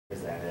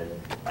presented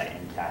by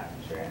Intact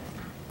Insurance.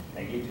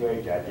 Thank you to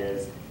our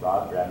judges,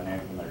 Rob Bremner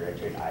from the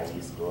Richard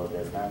Ivey School of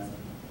Business,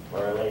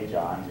 Lorelei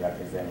John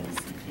representing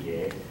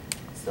CPA,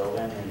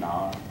 Sylvan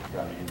Renal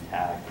from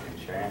Intact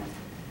Insurance,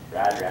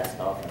 Brad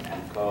Restall from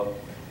EMCO,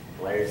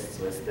 Blair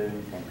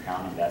Swiston from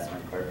Crown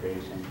Investment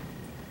Corporation,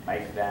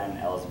 Mike Van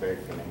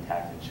Ellsberg from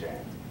Intact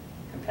Insurance.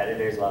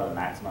 Competitors will have a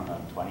maximum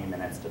of 20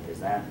 minutes to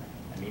present.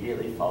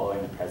 Immediately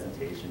following the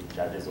presentation,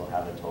 judges will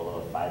have a total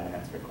of 5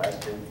 minutes for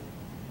questions.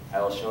 I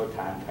will show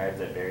time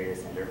cards at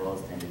various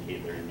intervals to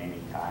indicate the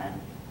remaining time,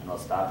 and will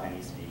stop any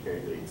speaker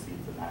who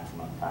exceeds the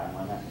maximum time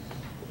limit.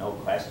 No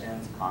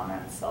questions,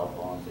 comments, cell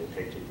phones, or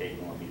picture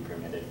taking will be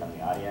permitted from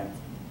the audience.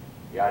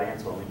 The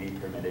audience will only be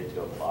permitted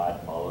to applaud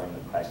following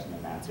the question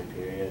and answer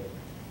period.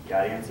 The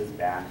audience is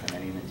banned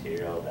from any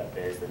material that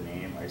bears the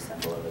name or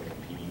symbol of a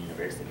competing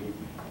university,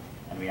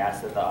 and we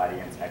ask that the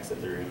audience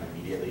exit the room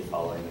immediately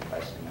following the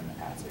question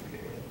and answer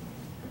period.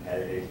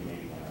 Competitors, you may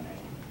begin when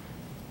ready.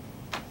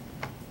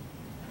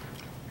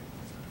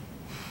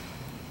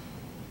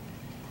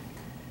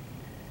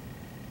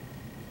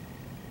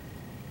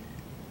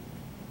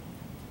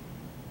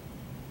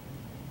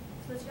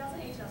 So the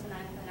 2008-2009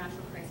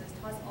 financial crisis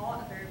taught us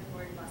all a very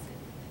important lesson,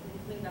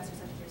 including investors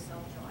such as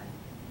yourself, John.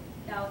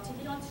 Now,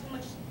 taking on too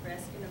much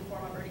risk in the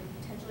form of earning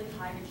potentially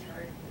high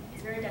return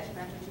is very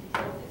detrimental to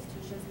both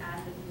institutions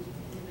and the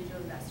individual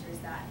investors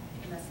that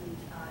invest in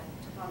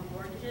took on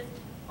mortgages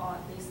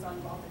based on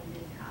wealth that you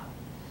didn't have.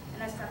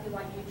 And that's exactly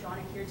why you, John,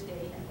 are here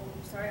today and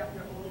started up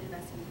your own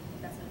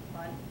investment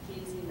fund,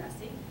 JDC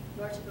Investing, in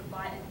order to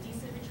provide a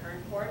decent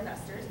return for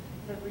investors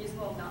with a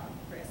reasonable amount of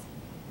risk.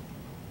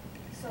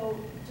 So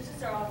just to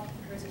start off the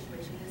current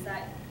situation is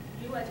that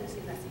you at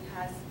JDC Investing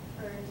has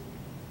earned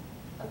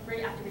a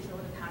great active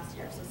return over the past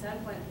year, so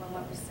 7.11%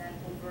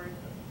 over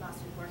the last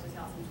 2 quarters of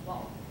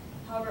 2012.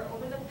 However,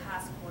 over the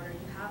past quarter,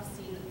 you have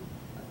seen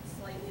a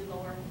slightly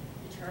lower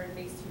return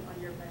based on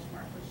your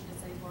benchmark, which is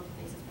 74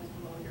 basis points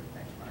below your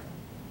benchmark.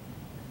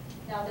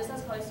 Now, this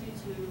has caused you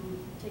to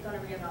take on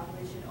a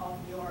reevaluation of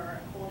your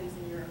holdings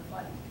in your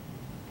fund.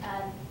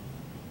 And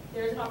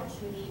there is an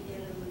opportunity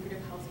in the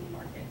lucrative housing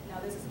market. Now,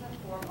 this is in the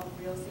form of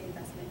real estate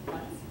investment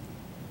funds.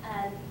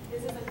 And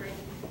this is a great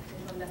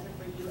potential investment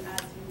for you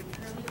as you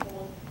currently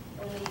hold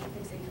only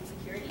fixed income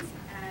securities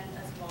and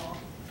as well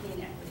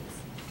Canadian equities.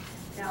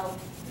 Now,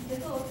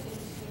 take a look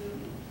into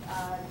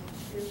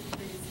your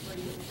securities for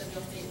you, the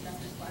real estate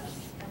investment funds,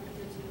 and we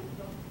can do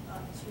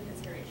two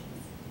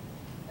considerations.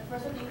 The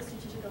first one being the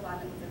strategic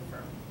alignment with the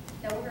firm.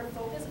 Now, we're going to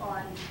focus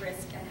on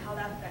risk and how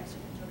that affects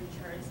your potential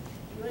returns.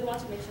 You really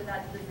want to make sure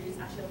that the REITs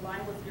actually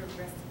align with your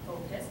risk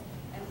focus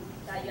and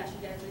that you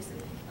actually get a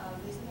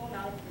reasonable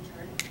amount of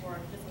return for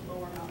just a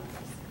lower amount of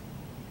risk.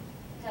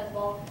 As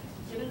well,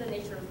 given the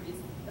nature of REITs,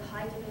 the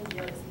high dividend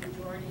yield is the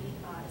majority,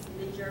 is a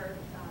major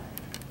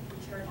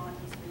return on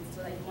these REITs,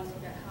 so that you want to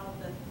look at how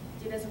the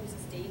dividends will be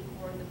sustained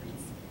for the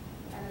REITs,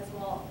 and as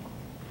well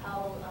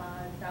how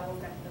that will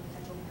affect the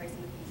potential price in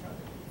the future of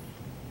the REITs.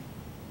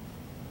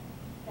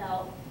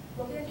 Now,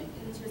 looking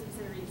into a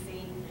specific REIT,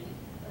 saying REIT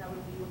that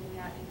we'll be looking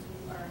at into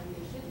our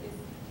nation is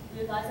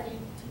realize that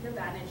you take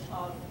advantage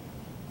of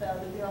the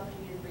real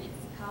opportunity in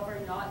REITs, however,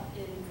 not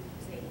in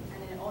say, and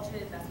an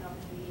alternate investment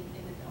opportunity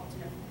in an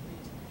alternate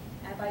REIT.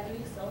 And by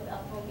doing so,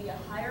 that will be a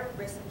higher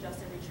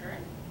risk-adjusted return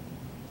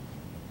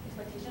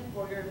expectation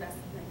for your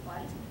investment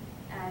fund,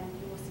 and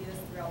you will see this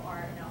throughout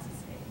our analysis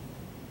today.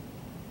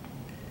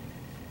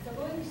 So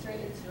going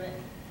straight into it,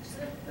 just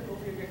a quick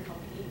overview of your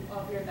company,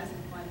 of your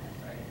investment fund.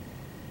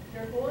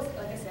 Your goal is,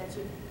 like I said,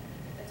 to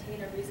attain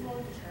a reasonable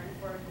return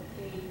for a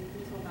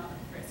reasonable amount of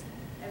risk.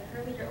 And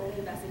currently, you're only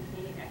investing in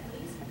Canadian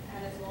equities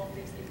and as well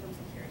fixed income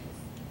securities.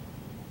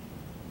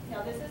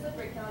 Now, this is a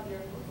breakdown of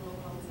your portfolio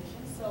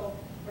composition. So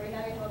right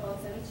now, you have about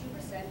 72%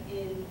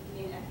 in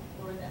Canadian equities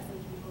for the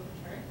S&P total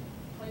return,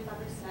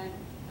 25%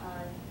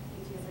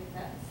 in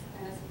TSXX,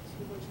 and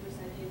 2.2%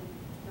 in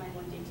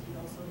 91-day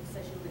T-bills, so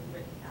essentially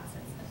liquid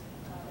assets like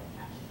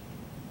cash.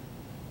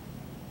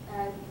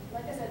 And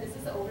like I said, this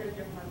is the overview of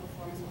your fund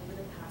performance over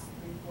the past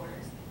 3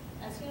 quarters.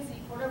 As you can see,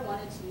 quarter 1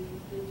 and 2,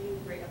 they do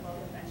great above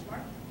the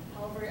benchmark.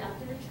 However,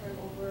 after return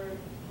over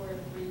quarter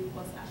 3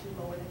 was actually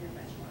lower than your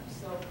benchmark.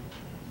 So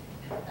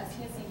as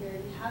you can see here,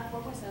 you had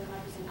 4.75%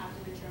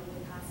 active return over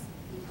the past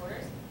 3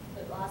 quarters,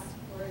 but last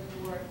quarter you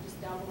were just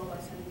down below by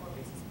 74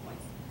 basis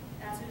points.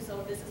 As a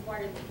result, this is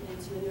why you're looking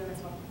into a new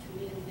investment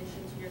opportunity in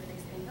addition to your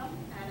fixed income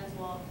and as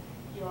well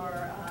your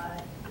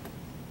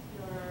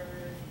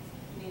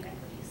Canadian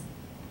equities.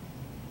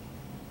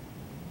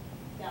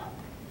 Now,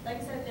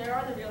 like I said, there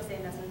are the real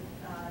estate investment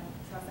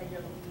trusts that you're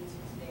looking into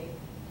today.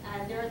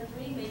 And there are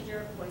 3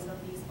 major points of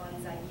these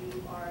funds that you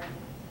are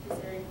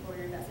considering for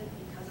your investment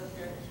because of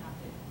their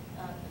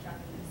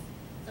attractiveness.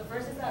 So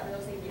first is that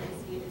real estate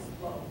vacancy is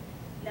low.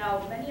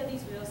 Now, many of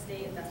these real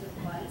estate investment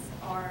funds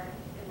are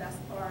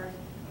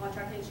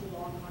contracted into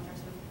long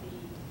contracts with the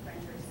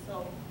renters.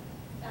 So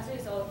as a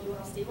result, you will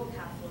have stable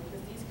cash flow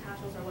because these cash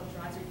flows are what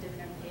drives your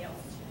dividend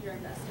payouts to your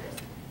investors.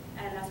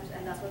 And that's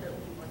what they're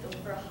looking for. They're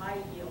looking for a high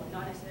yield,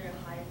 not necessarily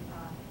a high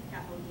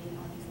capital gain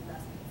on these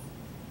investments.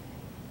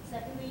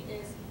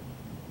 is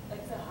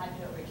like the high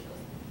payout ratios.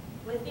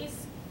 With these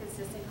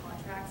consistent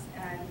contracts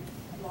and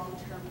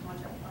long-term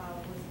contract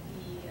with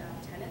the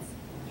tenants,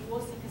 you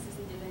will see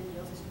consistent dividend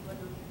yields, which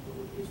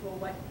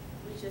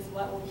is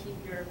what will keep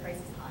your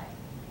prices high.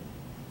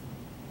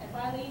 And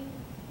finally,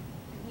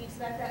 we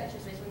expect that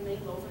interest rates will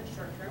remain low for the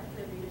short term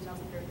for the year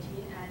 2013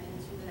 and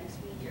into the next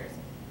few years.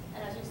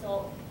 And as a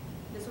result,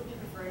 this will be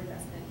preferred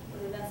investment.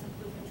 With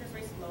interest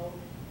rates low,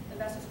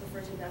 investors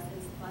prefer to invest in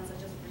funds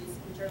such as REITs,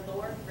 which are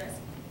lower risk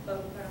but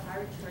with a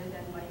higher return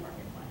than money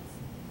market funds.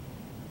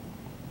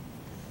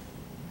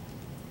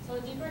 So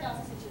a deeper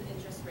analysis into the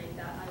interest rate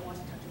that I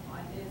want to touch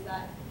upon is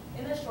that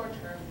in the short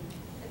term,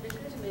 if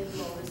interest rates remain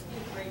low, this will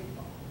be a great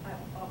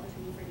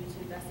opportunity for you to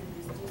invest in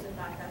REITs due to the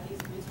fact that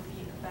these REITs will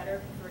be a better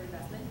preferred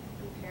investment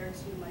compared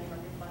to money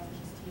market funds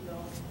such as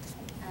T-bills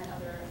and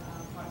other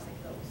products like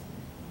those.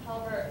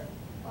 However,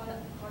 on the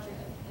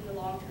contrary, in the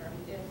long term,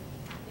 if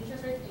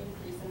interest rates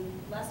increase, then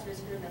less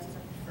riskier investors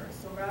are preferred.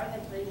 So rather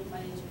than putting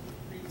money into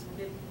REITs,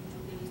 which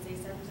will give you say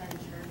 7%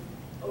 return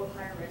or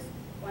higher risk,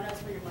 why not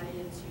put your money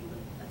into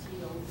a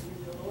T-bill, which will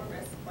give you a lower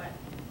risk but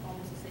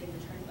almost the same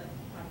return, but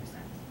 5%.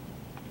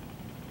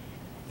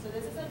 So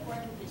this is an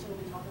important implication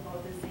when we talk about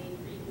the Zane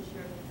REIT, which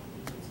you're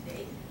looking to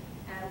today,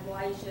 and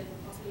why you should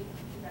possibly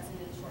invest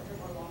in the short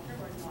term or long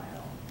term or not at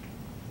all.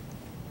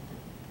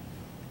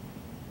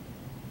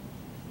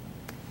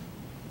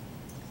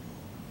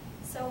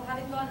 So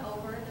having gone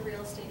over the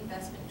real estate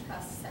investment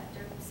trust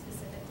sector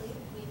specifically,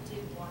 we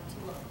do want to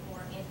look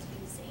more into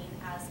Zane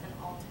as an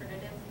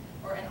alternative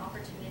or an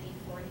opportunity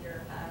for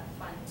your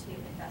fund to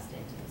invest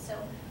into. So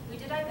we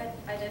did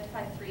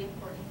identify 3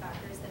 important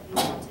factors that we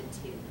wanted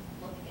to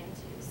look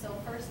into. So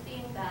first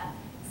being that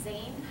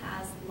Zane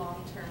has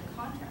long-term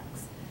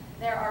contracts.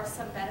 There are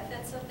some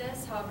benefits of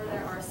this, however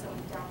there are some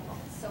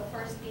downfalls. So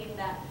first being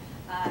that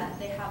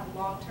they have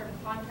long-term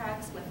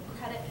contracts with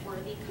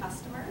credit-worthy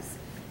customers,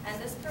 and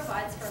this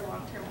provides for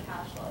long-term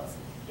cash flows.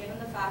 Given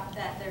the fact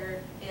that there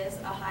is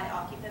a high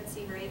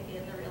occupancy rate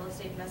in the real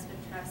estate investment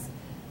trust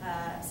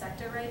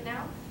sector right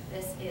now,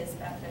 this is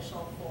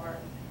beneficial for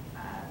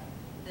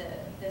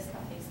this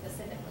company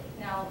specifically.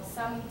 Now,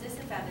 some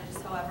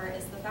disadvantages, however,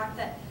 is the fact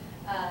that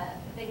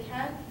they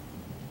can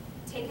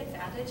take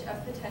advantage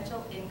of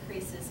potential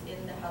increases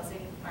in the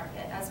housing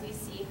market. As we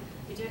see,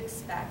 we do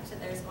expect that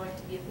there's going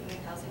to be a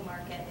booming housing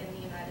market in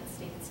the United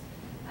States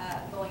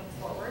going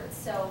forward.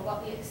 So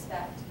what we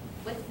expect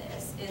with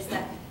this is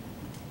that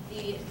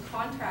the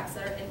contracts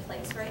that are in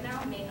place right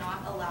now may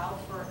not allow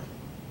for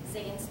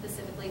Zane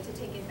specifically to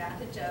take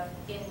advantage of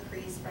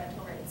increased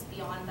rental rates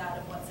beyond that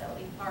of what's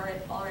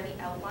already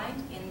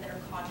outlined in their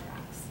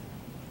contracts.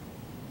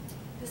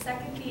 The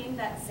second being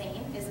that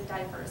Zane is a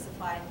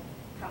diversified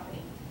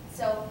company.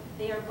 So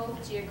they are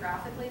both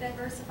geographically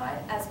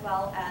diversified as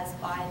well as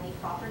by the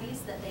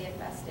properties that they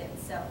invest in.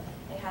 So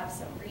they have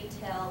some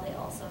retail, they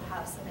also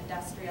have some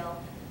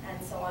industrial,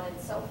 and so on and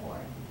so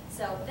forth.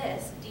 So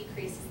this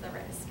decreases the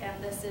risk,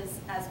 and this is,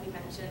 as we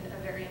mentioned,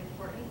 a very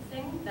important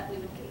thing that we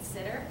would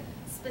consider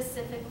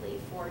specifically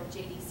for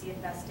JDC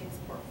Investing's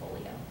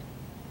portfolio.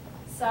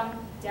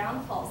 Some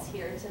downfalls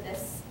here to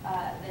this,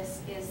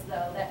 is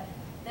though that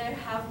there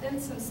have been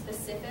some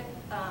specific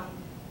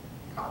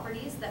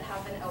properties that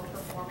have been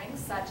outperforming,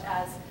 such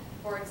as,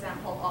 for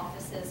example,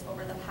 offices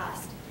over the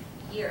past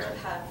year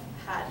have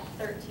had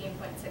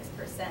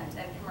 13.6%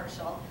 and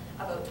commercial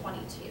about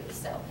 22%.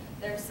 So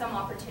there's some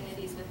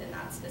opportunities within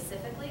that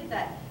specifically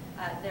that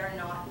they're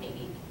not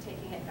maybe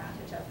taking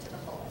advantage of to the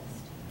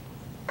fullest.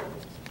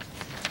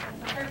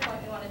 And the third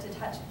point we wanted to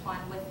touch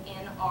upon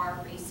within our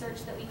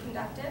research that we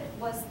conducted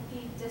was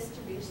the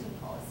distribution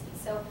policy.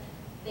 So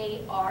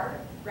they have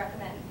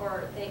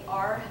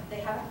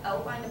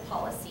outlined a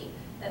policy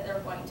that they're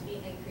going to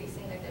be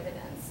increasing their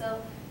dividends.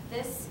 So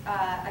this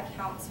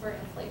accounts for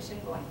inflation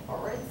going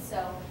forward.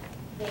 So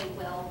they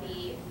will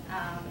be,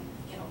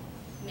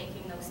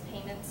 making those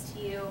payments to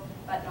you,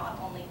 but not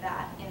only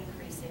that,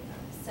 increasing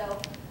them.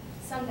 So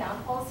some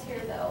downfalls here,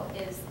 though,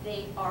 is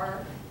they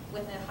are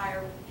with a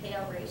higher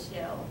payout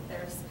ratio.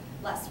 There's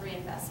less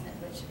reinvestment,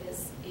 which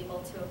is able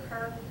to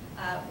occur,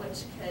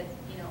 which could,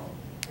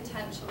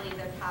 potentially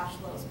their cash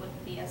flows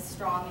wouldn't be as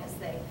strong as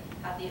they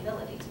have the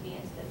ability to be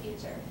into the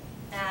future.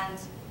 And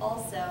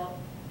also,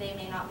 they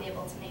may not be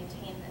able to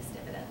maintain this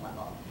dividend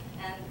level.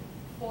 And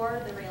for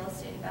the real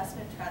estate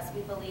investment trust,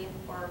 we believe,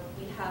 or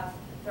we have,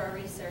 through our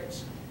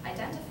research,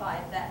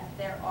 identified that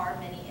there are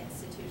many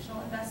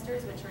institutional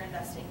investors which are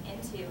investing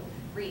into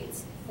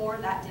REITs for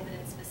that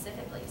dividend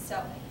specifically.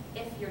 So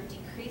if you're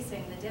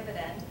decreasing the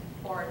dividend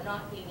or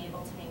not being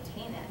able to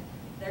maintain it,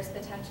 there's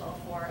potential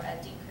for a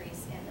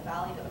decrease in the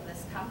value of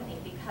this company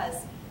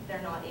because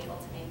they're not able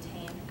to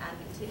maintain and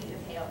continue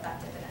to pay out that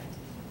dividend.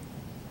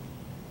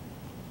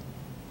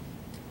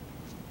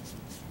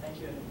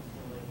 Thank you.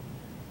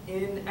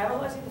 In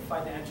analyzing the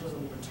financials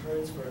and the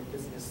returns for a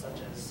business such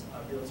as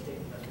a real estate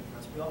investment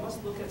trust, we all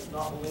must look at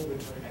not only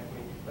return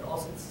equity, but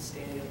also the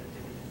sustaining of the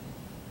dividend.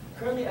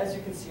 Currently, as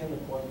you can see on the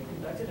board, we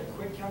conducted a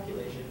quick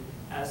calculation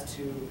as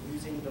to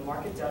using the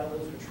market data that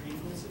was retrieved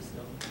from the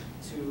system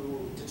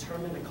to determine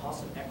determine the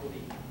cost of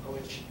equity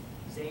which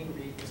Zane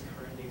REIT is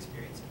currently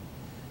experiencing.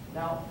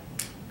 Now,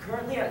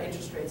 currently our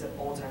interest rates at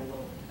all-time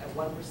low, at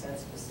 1%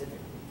 specifically,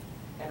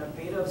 and a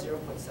beta of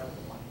 0.71.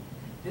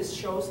 This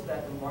shows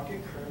that the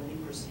market currently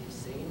perceives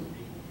Zane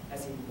REIT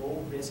as a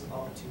low-risk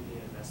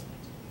opportunity investment.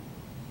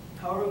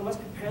 However, we must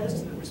compare this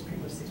to the risk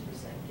premium of 6%,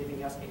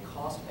 giving us a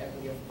cost of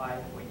equity of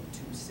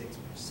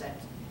 5.26%.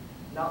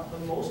 Now, the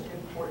most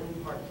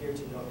important part here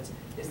to notice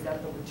is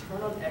that the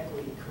return on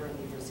equity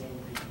currently for Zane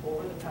REIT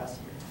over the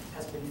past year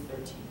has been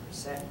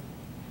 13%.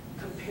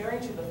 Comparing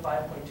to the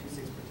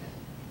 5.26%,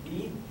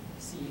 we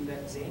see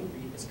that Zane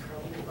REIT is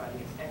currently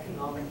providing an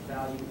economic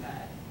value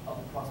add of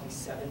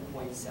approximately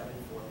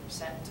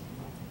 7.74%.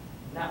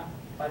 Now,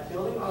 by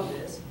building on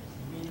this,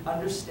 we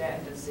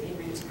understand that Zane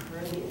REIT is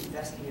currently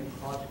investing in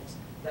projects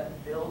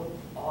that build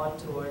on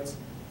towards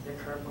their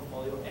current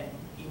portfolio and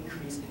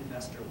increase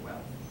investor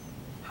wealth.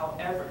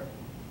 However,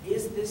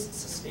 is this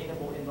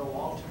sustainable in the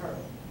long term?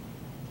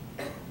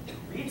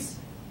 REITs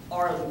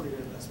are a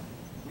lucrative investment.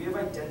 We have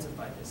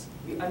identified this.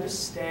 We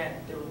understand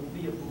there will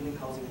be a booming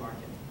housing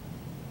market.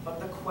 But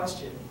the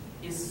question,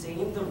 is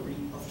Zane the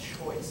REIT of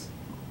choice?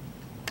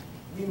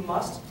 We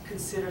must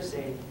consider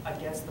Zane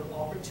against the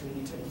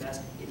opportunity to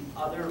invest in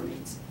other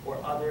REITs or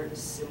other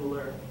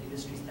similar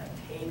industries that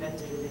pay that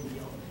dividend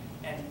yield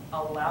and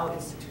allow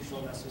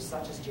institutional investors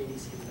such as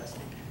JDC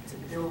investing to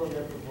build on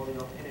their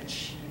portfolio and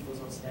achieve those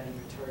outstanding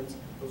returns,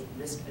 those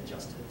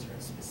risk-adjusted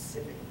returns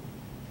specifically.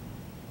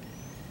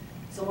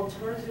 Some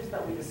alternatives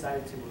that we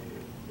decided to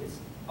review is,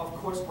 of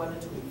course, whether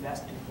to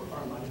invest and put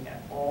our money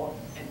at all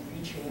and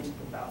rechange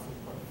the balance of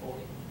the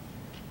portfolio.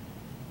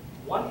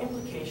 One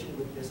implication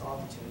with this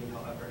opportunity,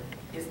 however,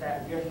 is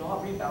that we are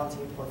not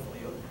rebalancing a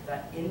portfolio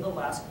that in the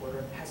last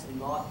quarter has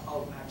not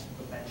outmatched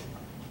the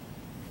benchmark.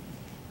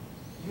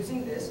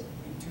 Using this,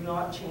 we do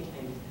not change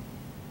anything.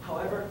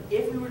 However,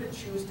 if we were to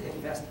choose to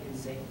invest in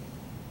Zane,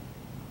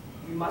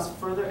 we must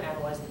further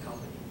analyze the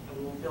company, and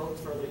we will build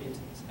further into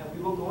this, and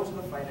we will go into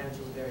the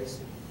financials very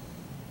soon.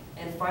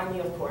 And finally,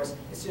 of course,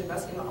 is to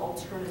invest in an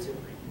alternative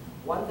REIT,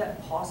 one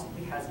that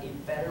possibly has a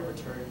better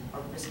return,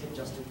 a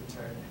risk-adjusted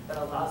return, that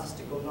allows us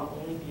to go not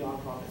only beyond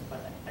profits,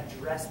 but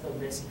address the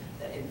risk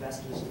that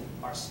investors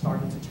are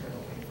starting to turn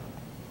away from.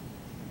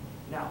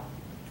 Now,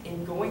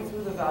 in going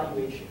through the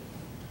valuation,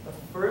 the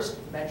first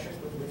metric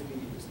with which we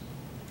used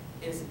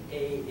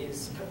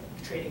is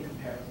trading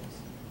comparables.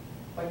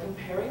 By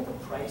comparing the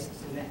price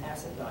to net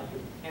asset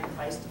value and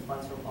price to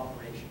funds from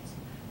operations,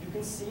 you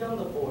can see on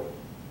the board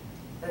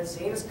that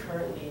Zane is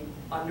currently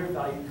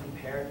undervalued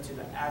compared to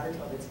the average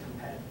of its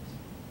competitors.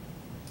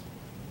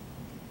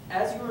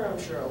 As you are, I'm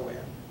sure,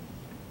 aware,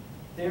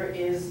 there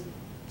is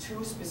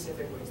two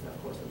specific ways,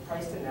 of course, the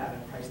price to NAV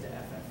and price to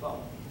FFO.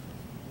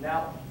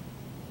 Now,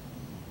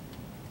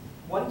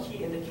 one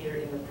key indicator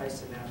in the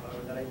price to NAV,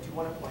 however, that I do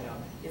want to point out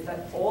is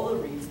that all the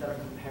REITs that are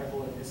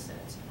comparable in this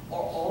sense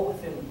are all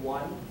within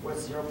 1 or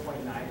 0.9 of the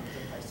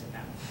price to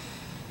NAV.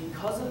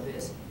 Because of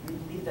this, we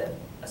believe that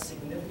a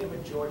significant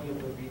majority of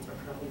the REITs are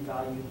currently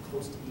valued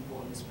close to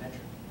equal in this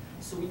metric.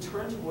 So we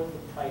turn toward the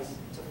price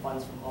to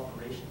funds from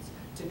operations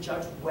to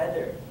judge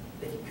whether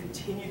they can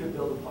continue to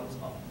build upon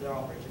their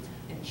operations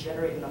and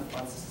generate enough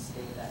funds to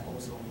sustain that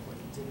also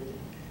important dividend.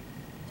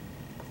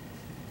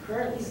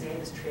 Currently, Zane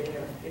is trading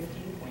at a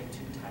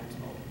 15.2 times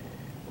multiple,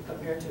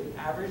 compared to an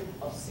average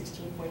of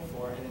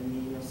 16.4 and a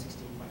median of 16.1.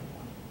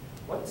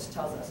 What this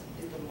tells us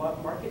is the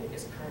market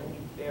is currently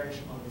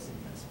bearish on this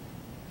investment.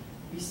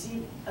 We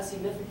see a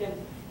significant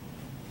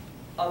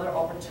other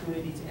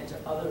opportunity to enter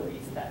other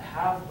REITs that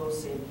have those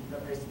same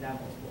price to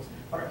NAV multiples,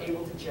 but are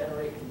able to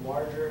generate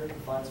larger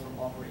funds from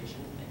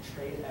operation and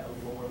trade at a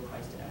lower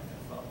price to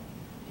FFO.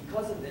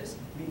 Because of this,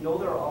 we know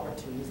there are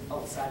opportunities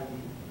outside of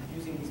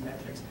using these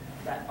metrics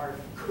that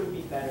could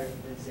be better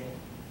than Zane.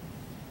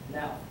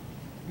 Now,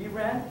 we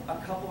ran a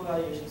couple of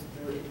evaluations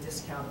through a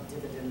discount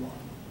dividend model.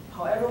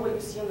 However, what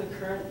you see on the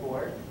current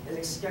board is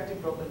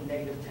expected growth of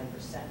negative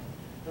 10%.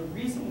 The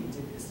reason we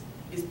did this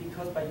is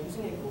because by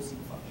using a goal-seek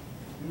function,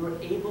 we were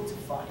able to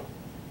find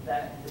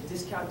that the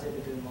discount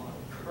dividend model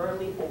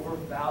currently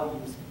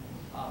overvalues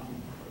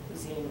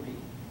Zane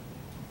REIT.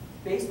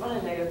 Based on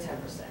a negative 10%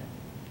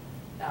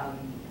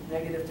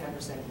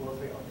 growth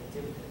rate of the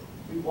dividend,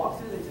 we walked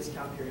through the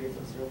discount periods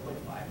of 0.5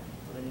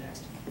 for the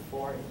next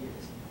 4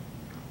 years.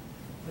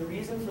 The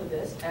reason for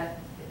this, and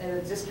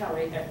a discount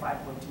rate at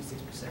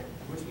 5.26%,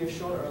 which we have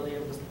shown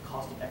earlier was the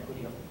cost of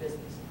equity of the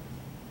business.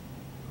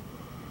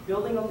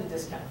 Building on the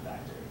discount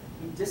factor,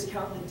 we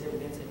discount the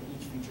dividends in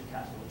each future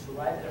cash flow to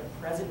arrive at a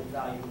present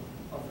value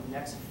of the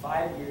next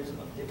 5 years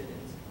of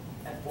dividends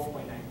at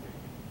 4.93.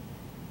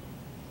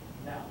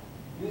 Now,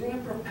 using a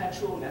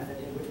perpetual method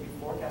in which we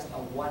forecast a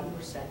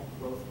 1%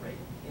 growth rate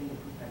in the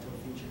perpetual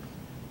future,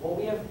 what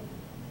we have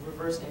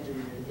reverse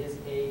engineered is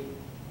a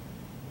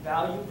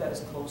value that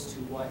is close to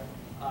what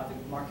the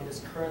market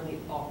is currently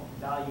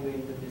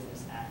valuing the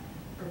business at.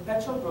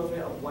 Perpetual growth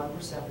rate of 1%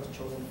 was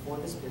chosen for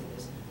this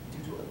business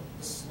due to the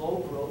slow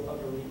growth of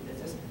the REIT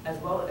business, as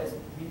well as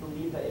we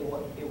believe that it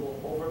will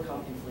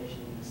overcome inflation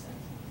in this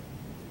sense.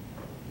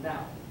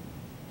 Now,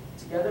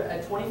 Together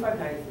at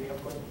 $25.93,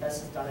 of course,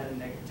 this is done at a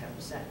negative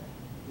 10%.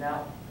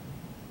 Now,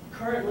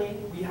 currently,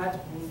 we had to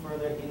move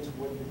further in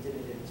toward the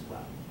dividend as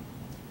well.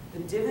 The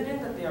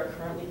dividend that they are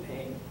currently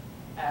paying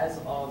as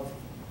of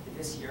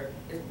this year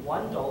is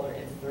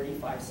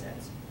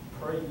 $1.35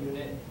 per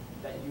unit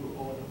that you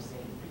own of Zane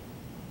REIT.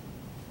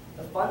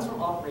 The funds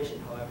from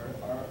operation, however,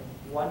 are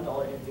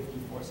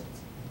 $1.54.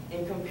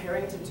 In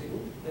comparing to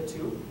the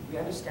two, we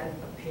understand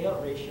that the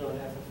payout ratio in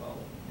FFO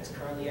is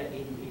currently at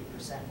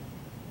 88%.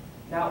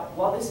 Now,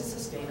 while this is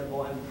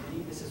sustainable, and we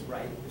believe this is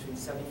right, between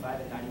 75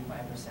 and 95%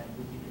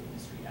 would be the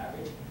industry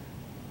average,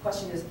 the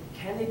question is,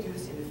 can they do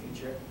this in the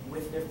future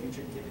with their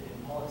future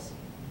dividend policy?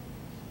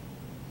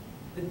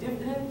 The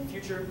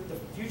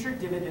future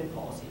dividend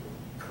policy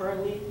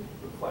currently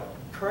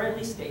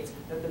states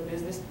that the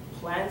business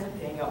plans on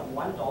paying out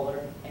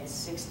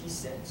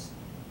 $1.60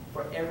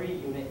 for every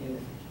unit in the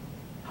future.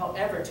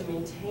 However, to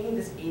maintain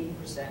this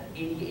 88%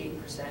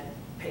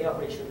 payout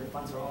ratio of their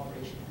funds from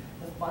operation,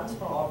 the funds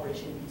from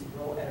operation need to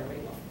grow at a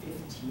rate of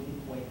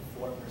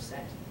 15.4%.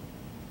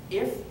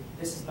 If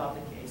this is not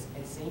the case,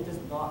 and Zane does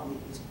not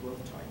meet this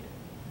growth target,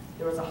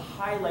 there is a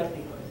high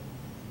likelihood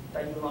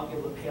that you will not be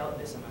able to pay out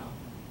this amount,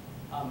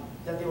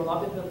 that they will not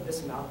be able to pay out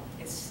this amount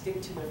and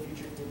stick to their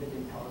future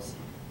dividend policy.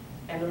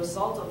 And the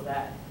result of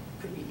that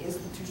could be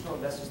institutional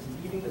investors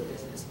leaving the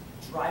business,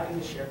 driving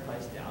the share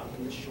price down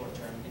in the short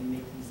term and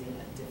making Zane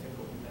a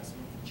difficult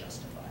investment to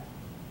justify.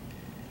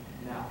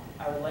 Now,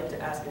 I would like to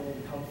ask anyone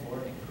to come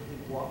forward and quickly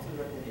walk through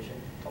the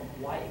recommendation of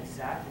why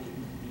exactly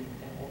we believe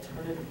an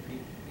alternative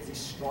REIT is a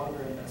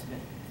stronger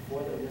investment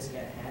for the risk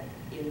at hand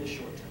in the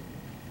short term.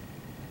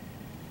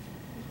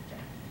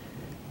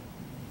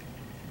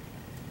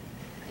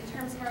 In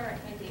terms of our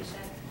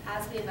recommendation,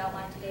 as we have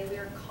outlined today, we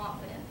are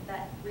confident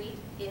that REIT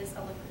is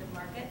a lucrative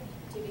market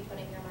to be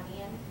putting your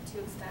money in, to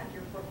expand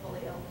your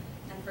portfolio,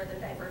 and further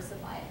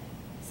diversify it.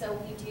 So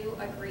we do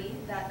agree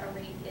that a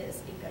REIT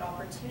is a good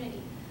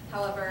opportunity.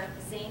 However,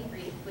 Zane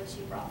REIT, which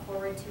you brought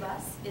forward to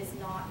us, is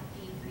not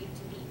the REIT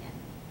to be in,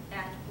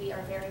 and we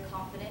are very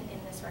confident in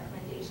this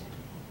recommendation.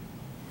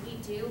 We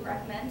do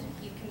recommend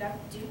you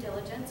conduct due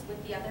diligence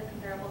with the other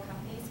comparable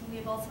companies, and we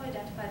have also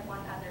identified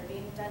one other,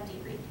 being Dundee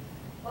REIT.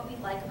 What we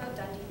like about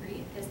Dundee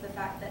REIT is the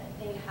fact that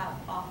they have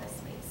office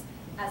space.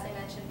 As I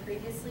mentioned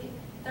previously,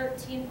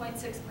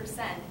 13.6%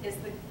 is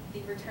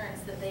the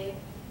returns that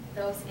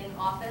those in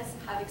office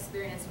have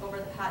experienced over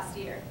the past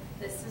year.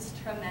 This is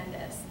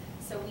tremendous.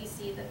 So we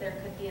see that there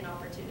could be an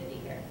opportunity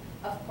here.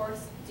 Of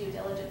course, due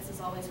diligence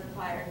is always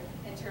required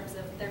in terms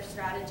of their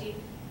strategy,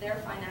 their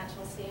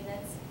financial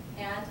statements,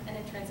 and an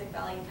intrinsic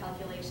value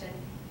calculation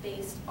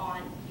based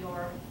on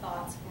your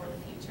thoughts for the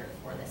future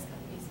for this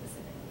company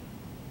specifically.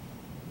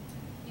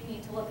 You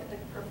need to look at the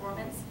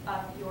performance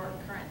of your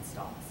current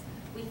stocks.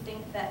 We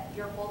think that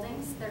your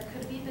holdings, there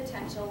could be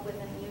potential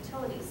within the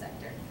utility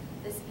sector.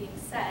 This being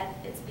said,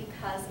 it's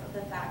because of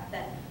the fact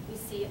that we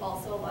see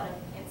also a lot of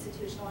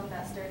institutional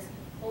investors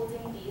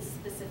holding these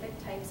specific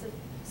types of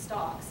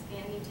stocks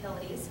and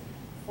utilities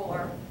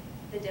for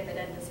the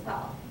dividend as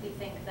well. We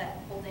think that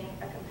holding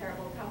a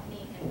comparable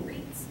company in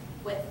REITs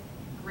with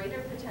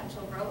greater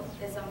potential growth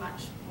is a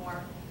much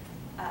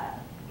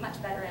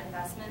better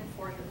investment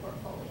for your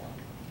portfolio.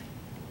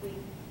 We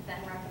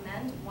then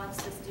recommend,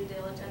 once this due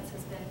diligence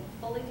has been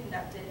fully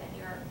conducted and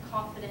you're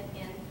confident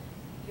in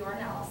your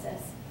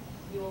analysis,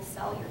 you will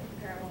sell your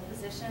comparable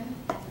position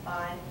and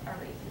buy a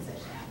REIT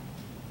position.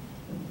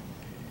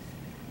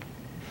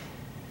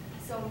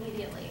 So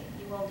immediately,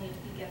 you will need to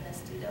begin this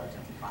due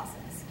diligence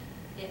process.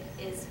 It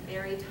is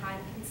very time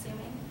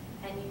consuming,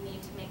 and you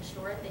need to make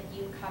sure that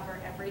you cover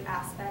every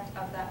aspect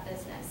of that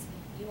business.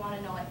 You want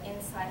to know it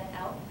inside and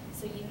out,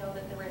 so you know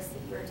that the risk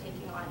that you are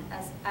taking on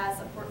as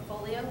a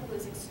portfolio who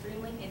is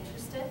extremely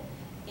interested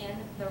in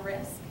the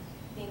risk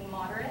being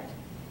moderate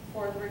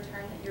for the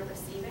return that you're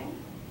receiving,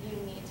 you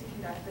need to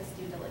conduct this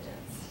due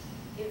diligence.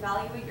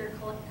 Evaluate your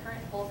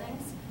current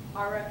holdings.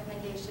 Our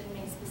recommendation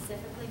may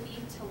specifically be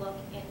to look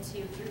into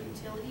your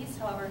utilities.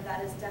 However,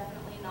 that is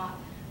definitely not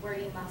where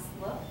you must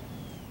look.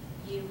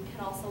 You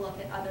can also look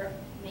at other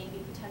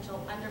maybe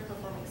potential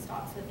underperforming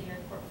stocks within your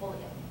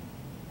portfolio.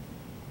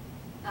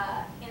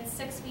 In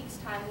 6 weeks'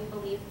 time, we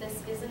believe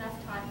this is enough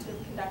time to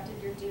have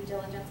conducted your due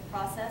diligence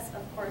process.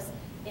 Of course,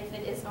 if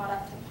it is not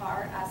up to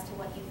par as to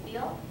what you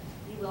feel,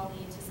 you will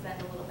need to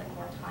spend a little bit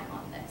more time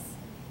on this.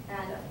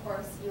 And of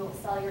course, you will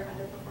sell your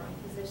underperforming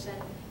position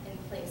in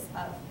place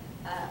of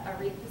a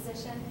REIT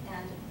position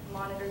and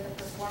monitor the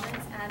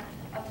performance and,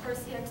 of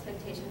course, the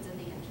expectations of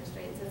the interest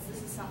rates, as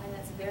this is something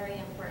that's very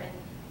important.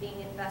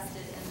 Being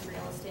invested in the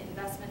real estate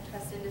investment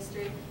trust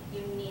industry,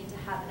 you need to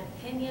have an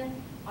opinion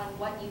on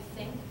what you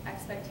think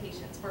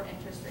expectations for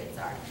interest rates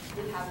are.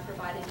 We have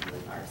provided you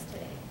with ours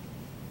today.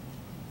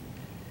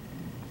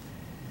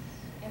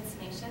 In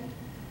summation,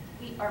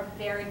 we are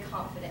very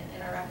confident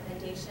in our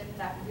recommendation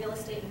that real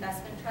estate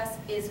investment trust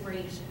is where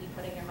you should be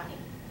putting your money.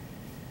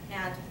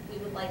 And we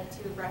would like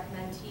to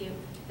recommend to you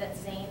that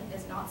Zane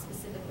is not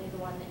specifically the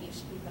one that you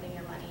should be putting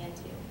your money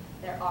into.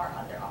 There are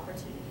other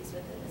opportunities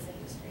within this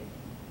industry.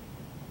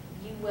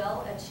 You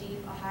will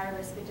achieve a higher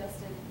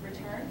risk-adjusted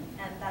return,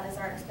 and that is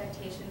our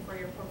expectation for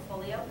your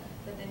portfolio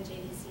within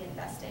JDC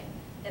investing.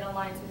 It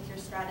aligns with your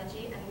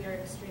strategy, and we are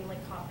extremely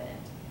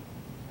confident.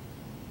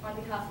 On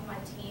behalf of my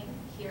team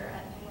here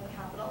at New England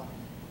Capital,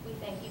 we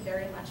thank you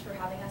very much for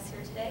having us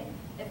here today.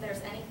 If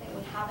there's anything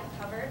we haven't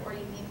covered or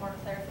you need more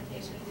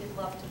clarification, we'd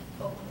love to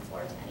open the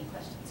floor to any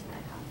questions you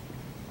might have.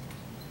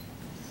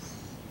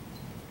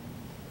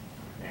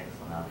 Thanks,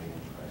 we'll now begin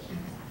the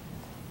questions.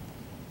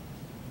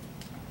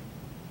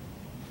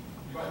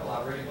 Do you mind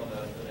elaborating on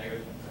the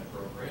negative 10%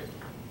 growth rate?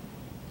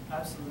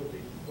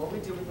 Absolutely. What we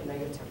did with the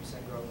negative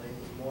 10% growth rate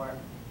was more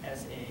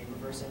as a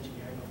reverse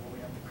engineering of what we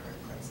have the current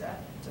price at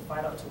to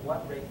find out to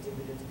what rate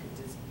dividends could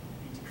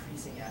be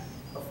decreasing at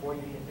before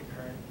you hit the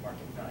current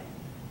market value.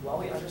 While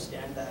we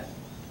understand that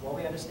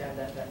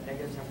that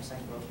negative 10%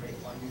 growth rate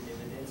on your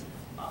dividends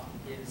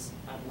is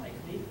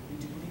unlikely, we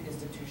do believe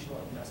institutional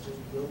investors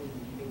will be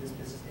leaving this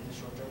business in the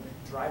short term,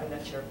 driving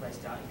that share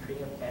price down and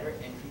creating a better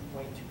entry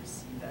point to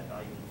receive that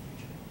value in the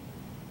future.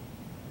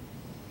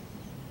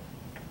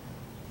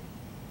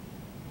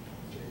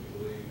 Do you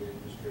believe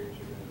interest rates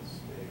are going to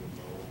stay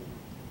low?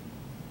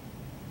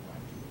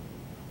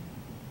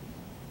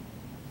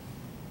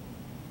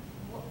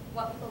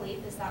 What we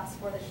believe is that's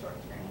for the short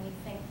term. We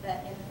think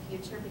that in the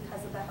future,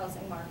 because of the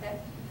housing market,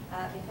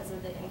 because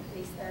of the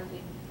increase there, we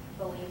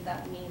believe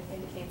that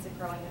indicates a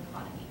growing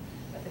economy.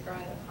 With the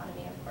growing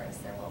economy, of course,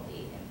 there will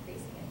be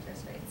increasing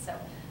interest rates. So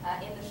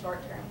in the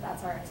short term,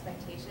 that's our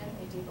expectation.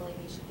 We do believe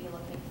you should be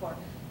looking for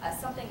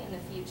something in the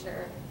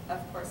future,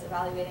 of course,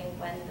 evaluating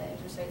when the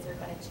interest rates are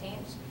going to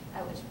change,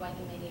 at which point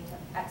you may need to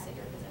exit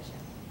your position.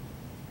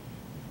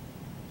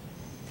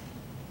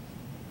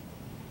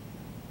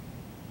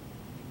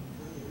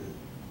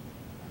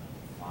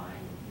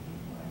 Define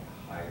by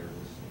higher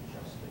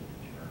risk-adjusted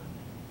return.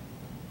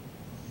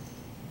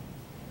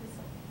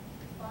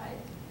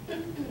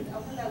 The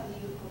outcome that we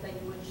hope that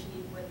you would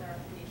achieve with our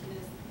application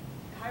is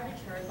high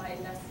return by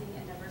investing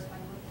and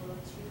diversifying portfolio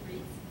to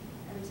REITs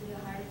and receiving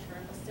a high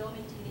return, but still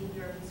maintaining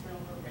your concern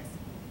over risk.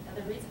 Now,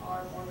 the REITs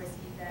are more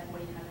risky than what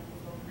you have in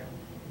portfolio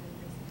with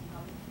fixed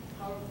income.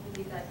 However, we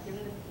believe that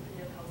given the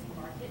competitive housing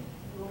market,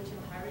 we will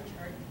achieve a high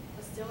return,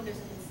 but still there's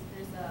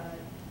a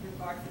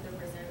regard for the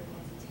risk that we're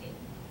going to take.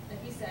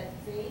 Like you said,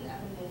 Zane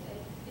at the moment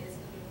is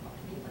a good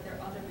company, but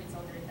there are other REITs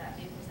out there that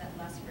may present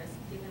less risk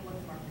given what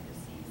the market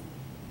receives.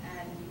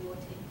 And you will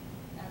take,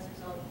 as a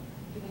result,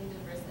 given the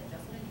risk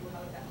adjustment, you will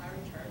have a high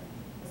return,